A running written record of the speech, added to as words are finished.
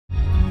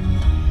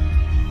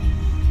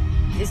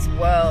This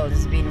world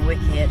has been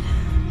wicked,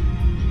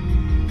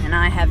 and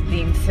I have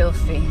been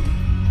filthy.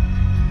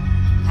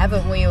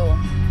 Haven't we all?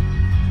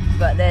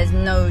 But there's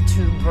no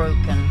two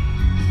broken.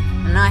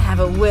 And I have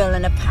a will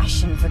and a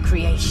passion for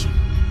creation.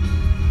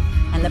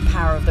 And the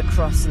power of the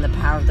cross and the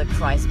power of the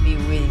Christ be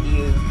with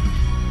you.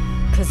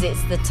 Because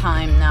it's the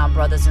time now,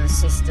 brothers and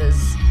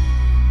sisters.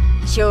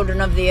 Children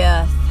of the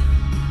earth,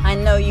 I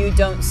know you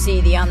don't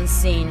see the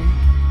unseen,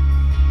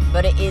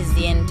 but it is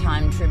the end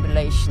time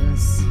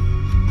tribulations.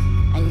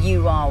 And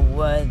you are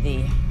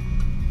worthy,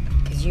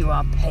 because you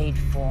are paid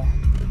for.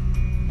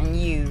 And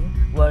you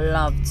were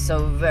loved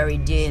so very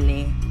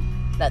dearly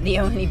that the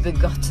only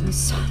begotten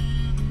Son,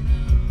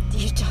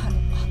 the eternal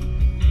one,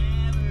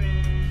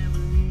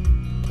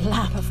 the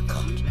Lamb of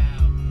God,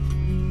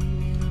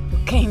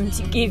 who came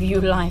to give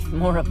you life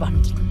more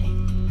abundantly.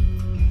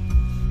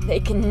 They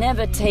can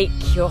never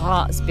take your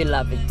hearts,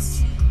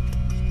 beloveds.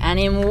 And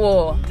in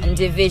war and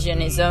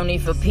division is only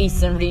for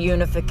peace and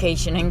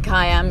reunification. And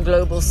Kayam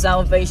Global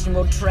Salvation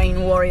will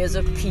train warriors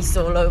of peace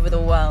all over the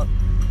world.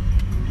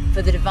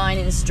 For the divine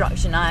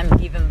instruction I am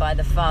given by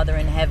the Father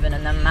in heaven,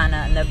 and the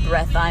manna and the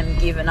breath I am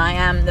given. I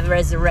am the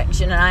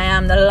resurrection and I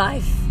am the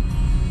life.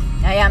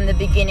 I am the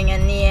beginning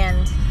and the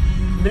end.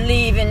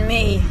 Believe in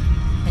me,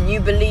 and you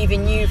believe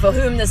in you. For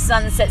whom the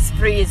Son sets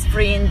free is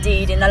free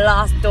indeed. In the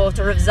last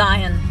daughter of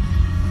Zion.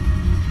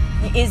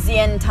 It is the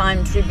end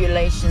time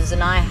tribulations,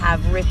 and I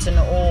have written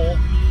all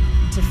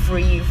to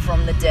free you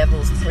from the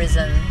devil's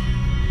prison.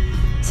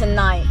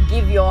 Tonight,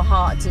 give your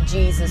heart to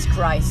Jesus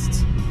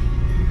Christ.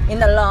 In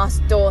the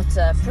last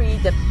daughter,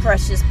 plead the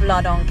precious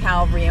blood on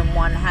Calvary in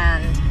one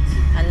hand,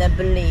 and the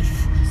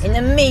belief in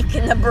the meek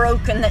and the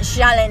broken that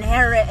shall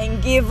inherit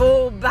and give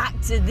all back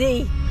to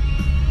thee,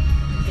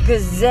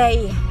 because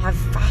they have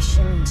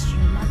fashioned you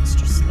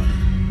monstrously,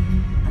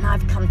 and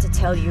I've come to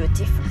tell you a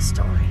different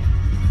story.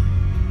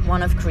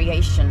 One of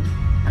creation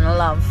and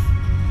love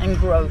and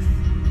growth,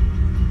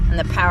 and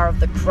the power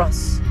of the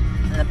cross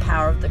and the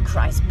power of the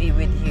Christ be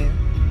with you.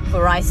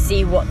 For I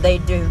see what they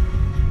do,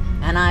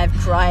 and I have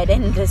cried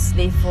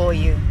endlessly for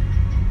you.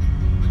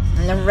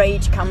 And the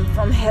rage come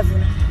from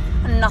heaven,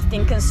 and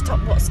nothing can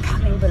stop what's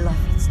coming,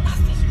 beloveds.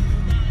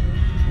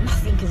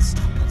 Nothing can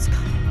stop what's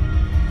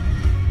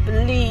coming.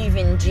 Believe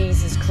in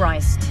Jesus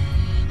Christ.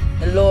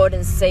 The Lord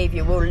and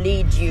Savior will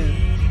lead you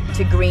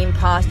to green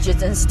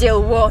pastures and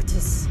still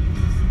waters.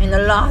 In the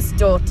last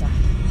daughter,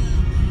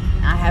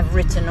 I have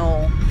written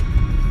all.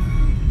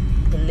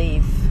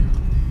 Believe.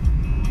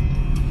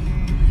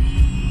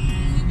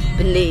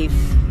 Believe.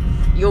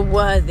 You're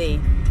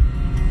worthy.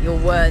 You're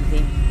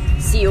worthy.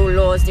 See all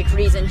laws,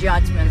 decrees and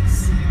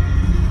judgments.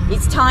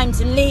 It's time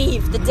to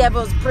leave the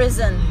devil's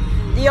prison.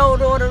 The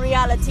old order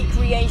reality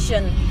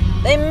creation.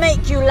 They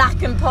make you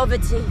lack and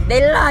poverty.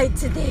 They lied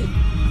to thee.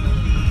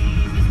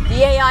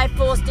 The AI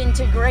forced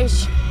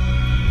integration.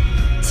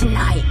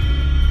 Tonight,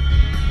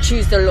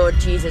 choose the Lord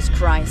Jesus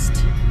Christ.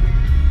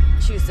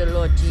 Choose the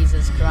Lord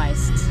Jesus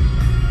Christ.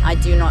 I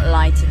do not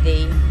lie to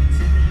thee.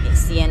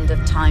 It's the end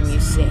of time, you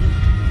see.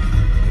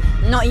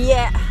 Not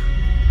yet.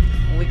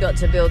 We got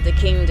to build the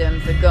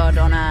kingdom for God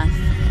on earth.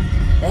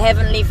 The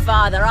Heavenly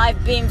Father,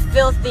 I've been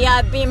filthy,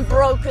 I've been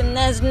broken.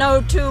 There's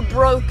no two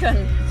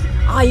broken.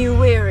 Are you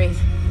weary?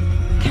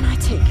 Can I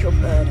take your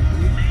burden?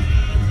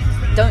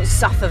 Don't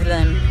suffer for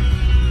them.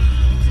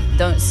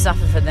 Don't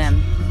suffer for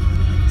them.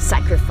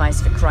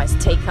 Sacrifice for Christ.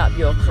 Take up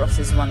your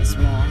crosses once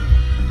more.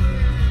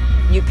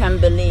 You can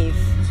believe,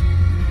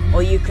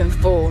 or you can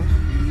fall.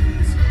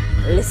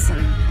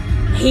 Listen,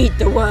 heed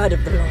the word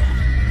of the Lord.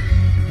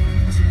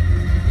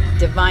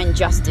 Divine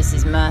justice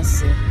is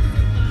mercy.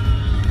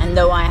 And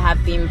though I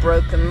have been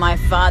broken, my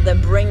Father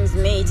brings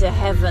me to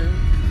heaven,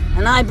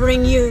 and I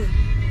bring you.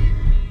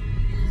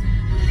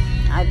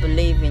 I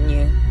believe in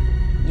you.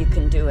 You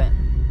can do it.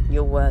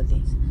 You're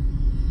worthy.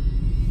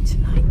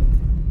 Tonight,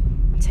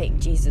 take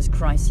Jesus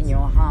Christ in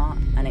your heart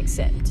and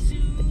accept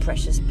the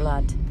precious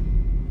blood.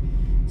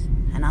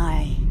 And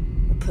I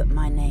will put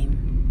my name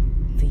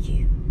for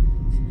you.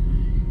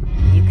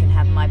 You can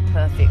have my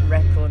perfect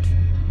record,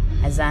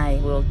 as I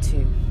will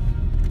too.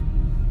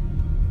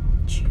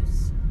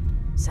 Choose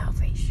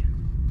salvation.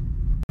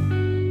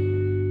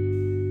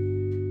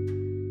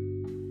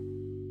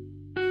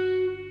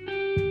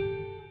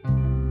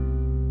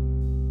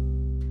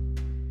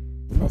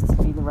 Blessed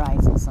be the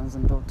rising sons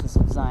and daughters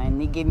of Zion.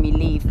 They give me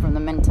leave from the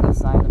mental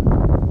asylum,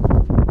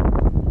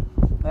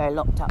 where I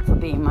locked up for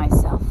being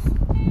myself.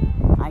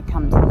 I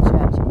come to the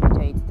church every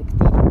day, to the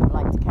cathedral to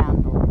light a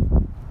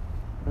candle.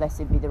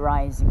 Blessed be the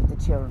rising of the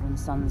children,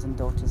 sons and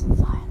daughters of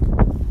Zion.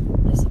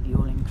 Blessed be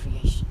all in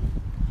creation,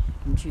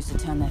 and choose to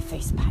turn their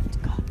face back to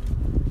God.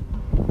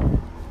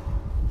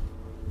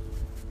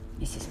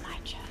 This is my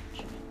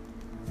church.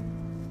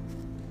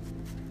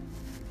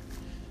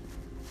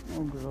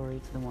 All glory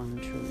to the one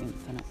true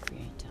infinite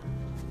creator,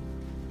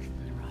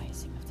 and the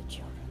rising of the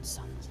children,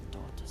 sons and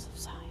daughters of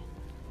Zion.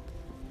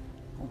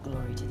 All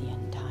glory to the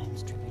end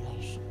times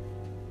tribulation,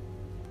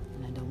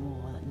 and a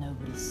war that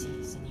nobody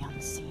sees in the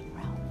unseen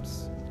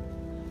realms.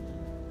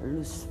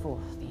 Loose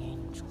forth the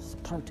angels,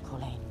 protocol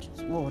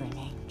angels, warring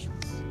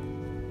angels.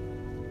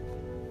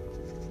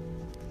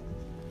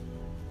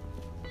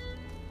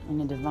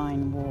 In a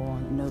divine war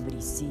that nobody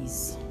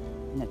sees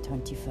in the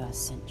 21st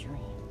century.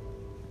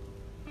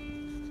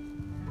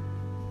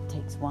 It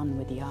takes one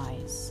with the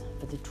eyes,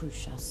 for the truth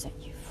shall set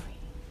you free.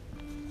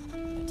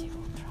 But it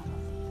will trouble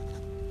thee,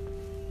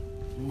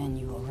 and then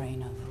you will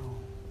reign over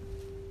all.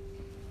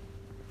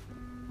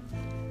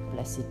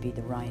 Blessed be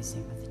the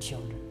rising of the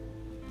children.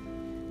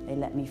 They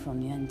let me from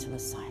the end till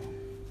asylum.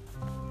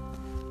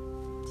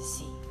 To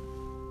see,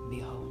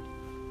 behold,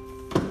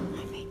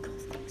 I make all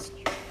things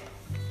new.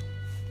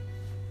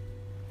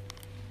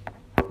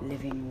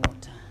 Living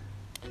water,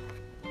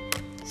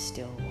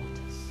 still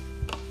waters,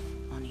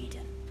 on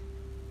Eden.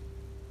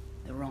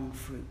 The wrong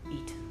fruit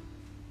eaten.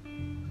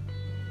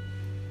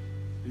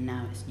 And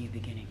now it's new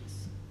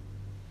beginnings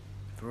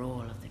for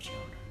all of the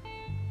children.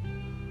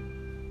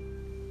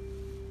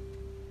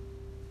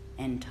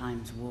 End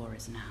times war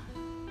is now.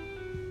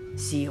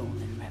 Sealed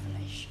in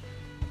Revelation.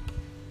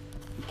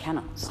 You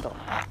cannot stop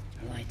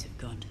the light of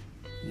God.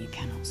 You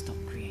cannot stop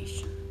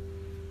creation.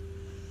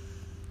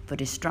 For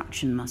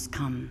destruction must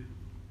come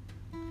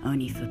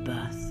only for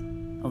birth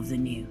of the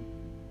new.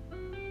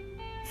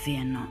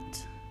 Fear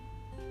not,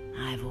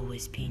 I have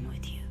always been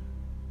with you.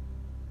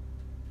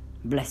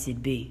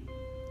 Blessed be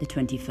the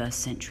 21st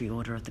century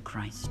order of the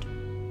Christ.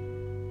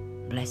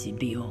 Blessed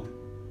be all.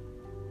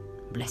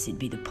 Blessed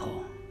be the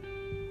poor.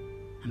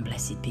 And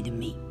blessed be the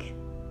meek.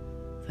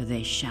 For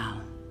they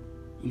shall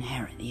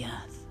inherit the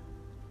earth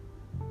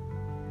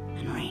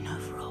and reign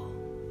over all.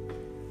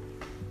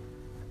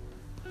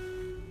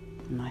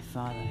 My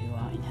Father who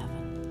art in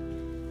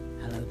heaven,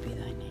 hallowed be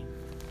thy name.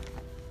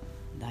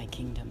 Thy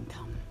kingdom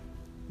come,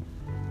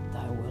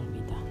 thy will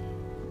be done,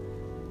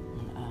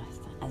 on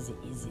earth as it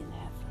is in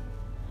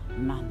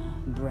heaven. Manna,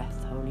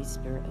 breath, Holy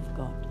Spirit of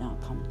God, now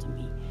come to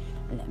me.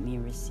 Let me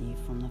receive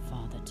from the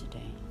Father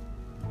today.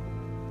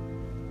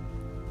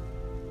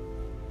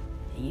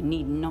 You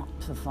need not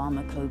for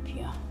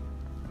pharmacopoeia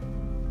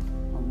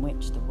on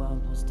which the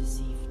world was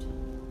deceived.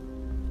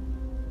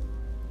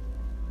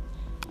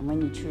 And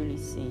when you truly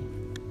see,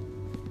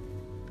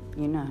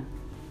 you know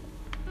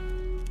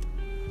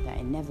that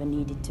it never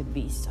needed to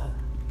be so,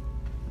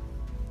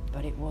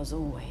 but it was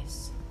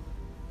always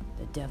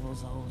the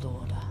devil's old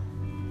order.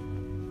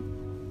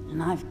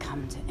 And I've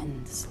come to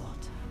end the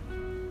slaughter.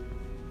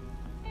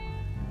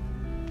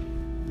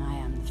 And I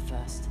am the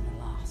first and the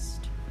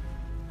last.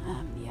 I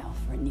am the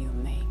Alpha and the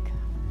Omega.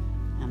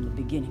 I am the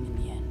beginning and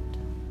the end.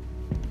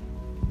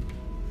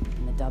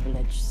 And the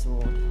double-edged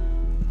sword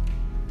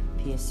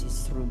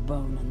pierces through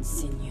bone and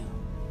sinew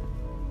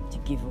to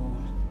give all.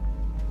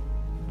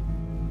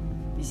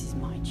 This is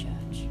my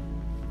church.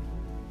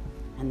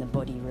 And the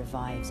body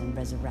revives and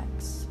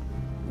resurrects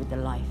with the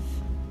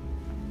life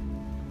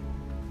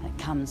that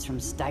comes from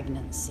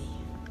stagnancy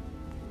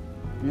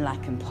and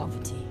lack and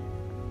poverty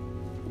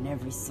in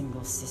every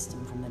single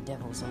system from the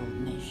devil's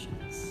old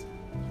nations.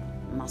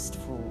 Must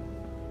fall,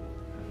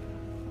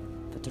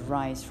 but to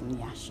rise from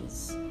the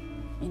ashes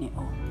in it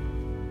all,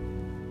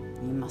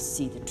 you must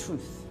see the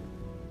truth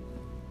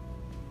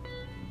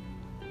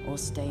or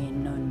stay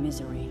in known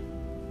misery.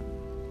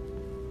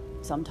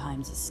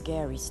 Sometimes it's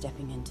scary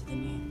stepping into the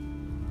new,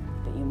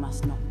 but you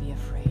must not be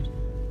afraid.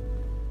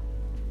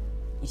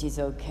 It is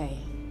okay.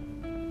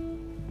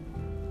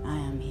 I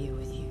am here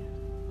with you.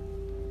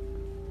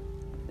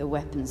 The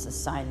weapons are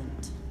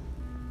silent.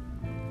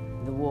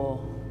 The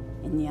war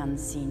in the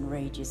unseen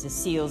rages, the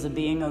seals are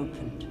being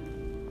opened.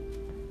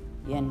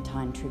 The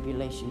end-time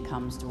tribulation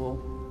comes to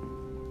all.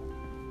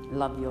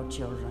 Love your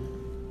children.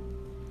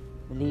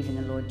 Believe in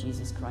the Lord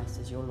Jesus Christ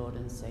as your Lord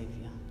and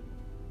Savior.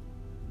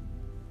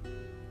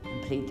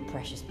 And plead the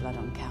precious blood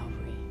on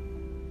Calvary,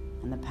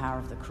 and the power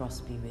of the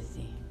cross be with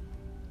thee.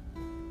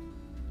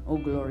 All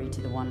glory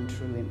to the one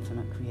true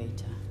infinite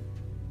Creator,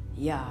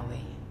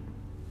 Yahweh,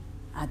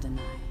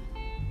 Adonai,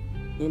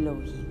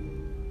 Elohim,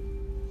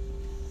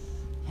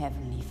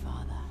 Heavenly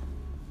Father.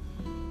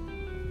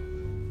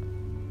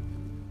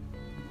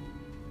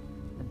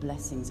 The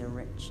blessings are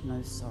rich,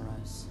 no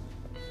sorrows.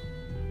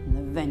 And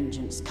the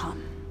vengeance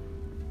come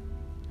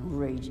and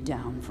rage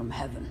down from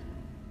heaven.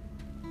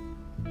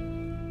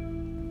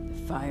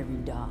 The fiery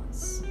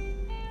darts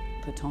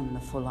put on the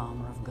full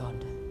armor of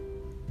God.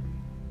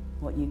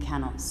 What you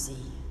cannot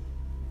see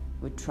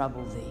would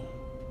trouble thee.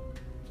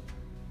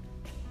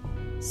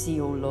 See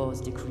all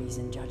laws, decrees,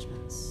 and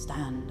judgments.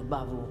 Stand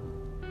above all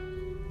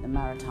the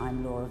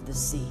maritime law of the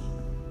sea,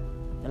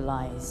 the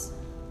lies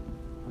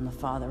on the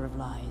father of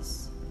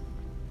lies.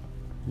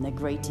 And the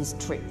greatest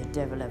trick the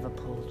devil ever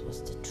pulled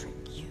was to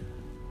trick you.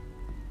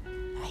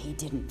 He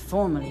didn't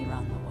formally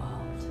run the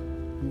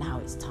world. Now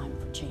it's time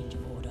for change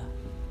of order.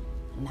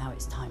 And now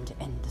it's time to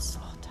end the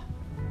slaughter.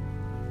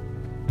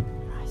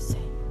 And I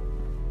say,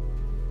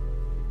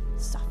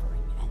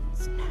 suffering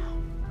ends now.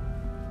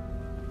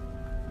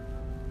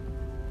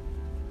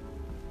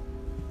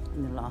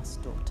 And the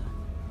last daughter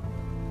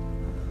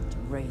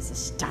raise a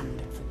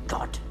standard for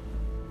God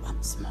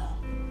once more.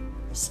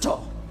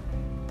 Restore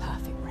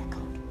perfect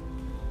record.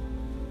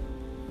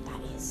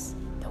 That is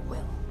the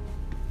will.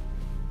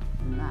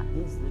 And that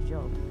is the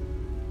job.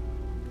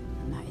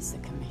 And that is the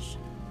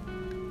commission.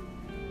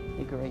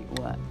 The great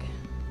work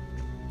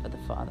for the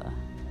Father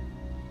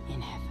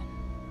in heaven.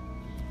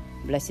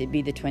 Blessed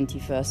be the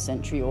 21st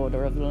Century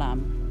Order of the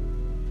Lamb.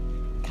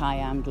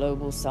 Kayam,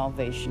 global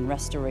salvation,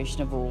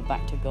 restoration of all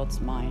back to God's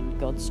mind,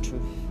 God's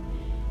truth,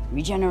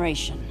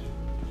 regeneration,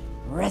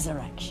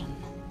 resurrection.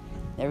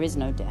 There is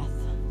no death,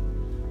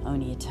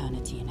 only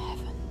eternity in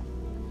heaven.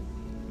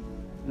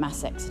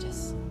 Mass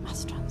exodus,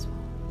 mass transfer.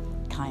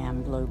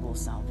 Kayam, global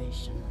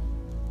salvation.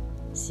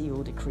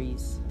 Seal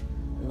decrees,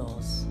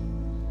 laws,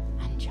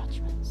 and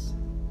judgments.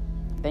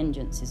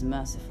 Vengeance is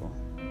merciful,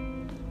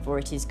 for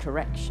it is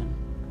correction,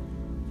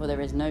 for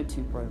there is no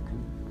too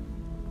broken.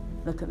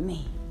 Look at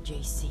me,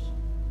 JC.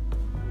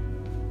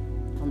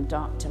 From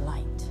dark to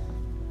light,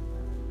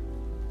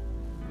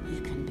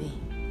 you can be,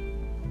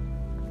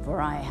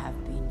 for I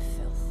have been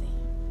filthy.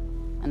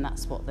 And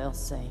that's what they'll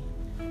say.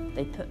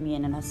 They put me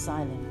in an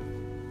asylum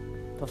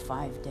for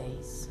 5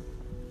 days,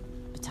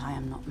 but I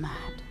am not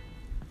mad.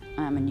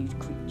 I am a new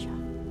creature.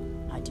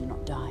 I do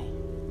not die.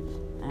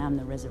 I am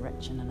the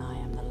resurrection and I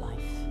am the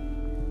life.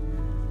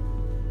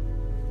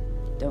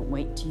 Don't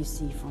wait till you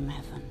see from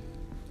heaven.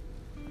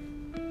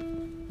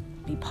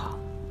 Be part.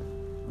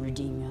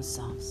 Redeem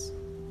yourselves.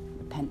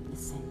 Repent the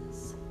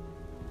sins.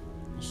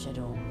 And shed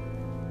all.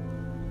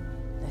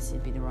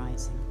 Blessed be the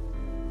rising.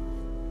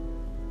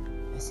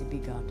 Blessed be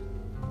God.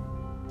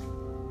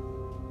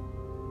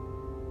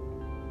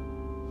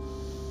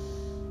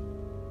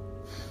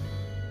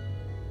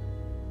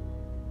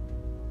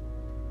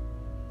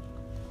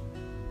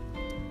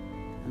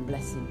 And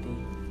blessed be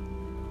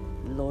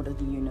the Lord of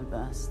the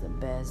universe that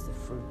bears the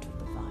fruit of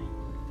the vine.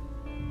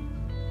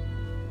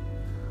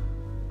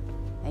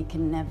 They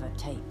can never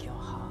take your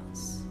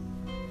hearts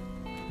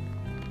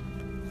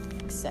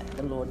except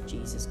the Lord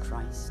Jesus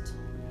Christ,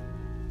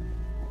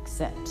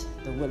 accept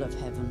the will of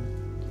heaven,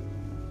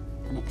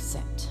 and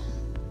accept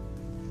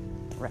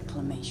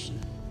reclamation,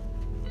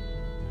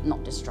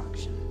 not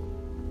destruction.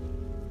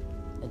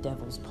 The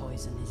devil's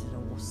poison is in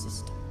all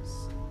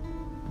systems,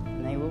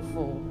 and they will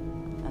fall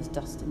as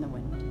dust in the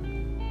wind,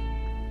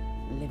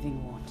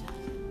 living water.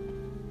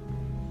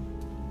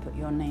 Put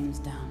your names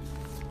down.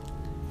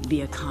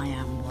 Be a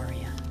Kayam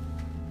warrior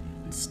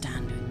and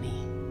stand with me.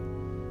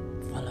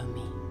 Follow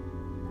me.